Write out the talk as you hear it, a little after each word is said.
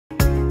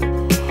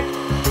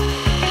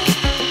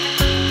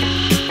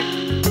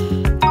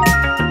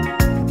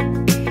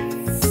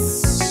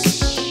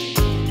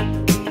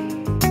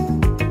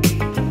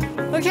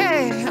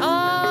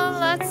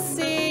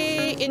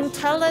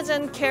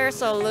intelligent care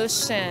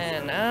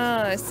solution.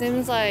 It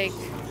seems like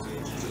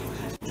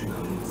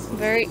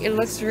it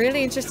looks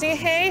really interesting.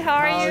 Hey, how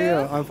are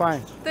you? I'm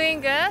fine.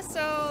 Doing good.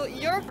 So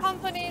your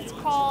company is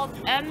called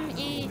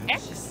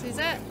MEX, is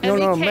it?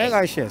 No, MEK.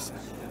 Mekics.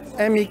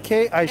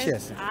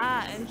 Mekics.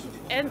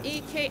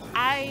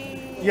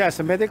 MEKI.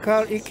 Yes,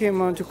 medical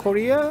equipment to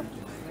Korea,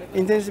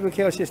 intensive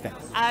care system.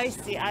 I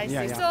see.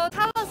 Yeah. So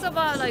tell us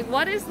about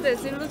what is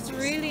this? It looks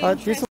really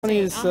interesting. This one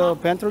is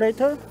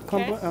ventilator,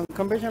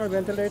 conventional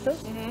ventilator,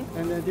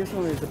 and then this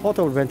one is a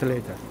portable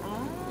ventilator.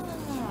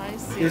 I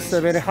see. It's a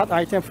very hot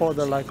item for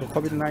the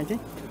COVID-19.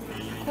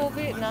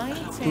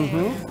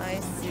 COVID-19. I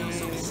see.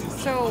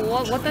 So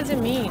what does it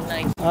mean?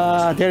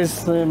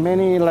 There's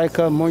many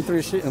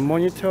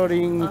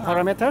monitoring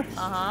parameter,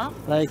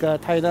 like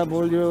tidal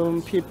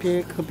volume,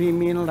 PPIC,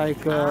 PMIN,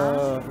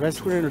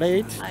 respiration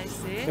rate, I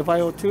see.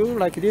 FiO2,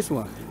 like this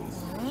one.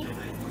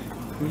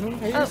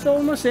 It's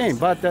almost same,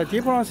 but the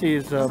difference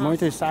is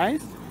monitor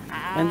size,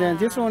 and then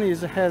this one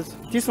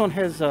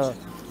has a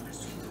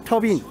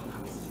turbine.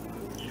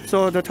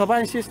 So the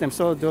turbine system,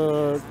 so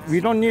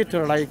we don't need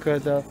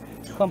the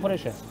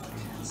compression.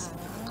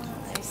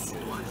 I see.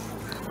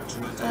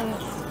 And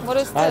what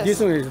is this? This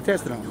one is a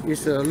test run.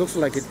 It looks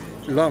like it's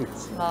long.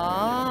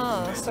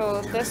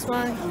 So this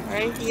one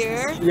right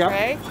here, Yeah.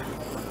 right?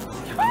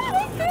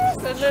 Like this,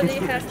 and then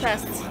it has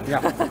tests.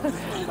 Yeah.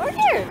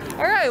 Okay.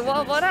 All right.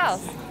 Well, what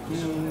else?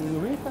 Ooh.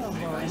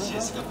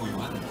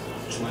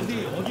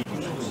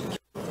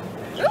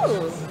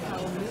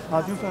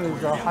 This one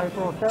is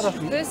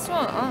hyperotherapy. This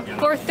one,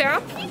 for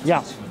therapy?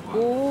 Yeah.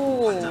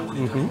 Oh.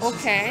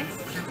 Okay.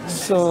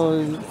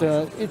 So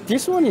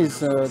this one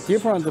is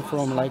different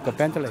from a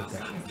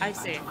ventilator. I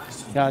see.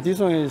 Yeah, this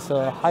one is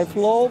high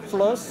flow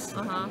plus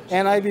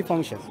NIV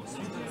function.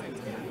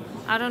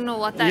 I don't know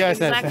what that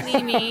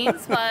exactly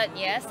means, but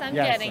yes, I'm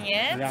getting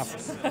it. Yeah.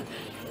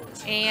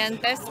 And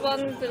this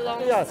one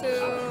belongs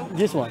to...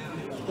 This one.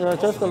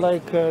 Just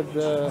like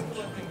the...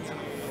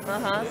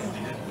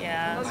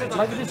 Yeah.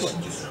 Like this one.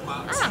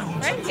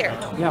 Right here.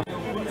 Yeah.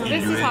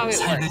 This is how it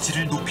works.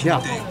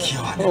 Yeah.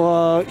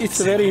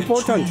 It's very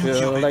important,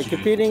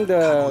 feeding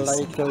the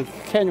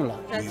cannula.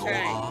 That's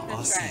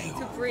right.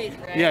 To breathe,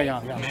 right?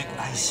 Yeah.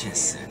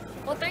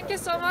 Well, thank you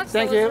so much.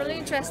 Thank that you. was really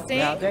interesting.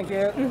 Yeah, thank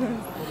you.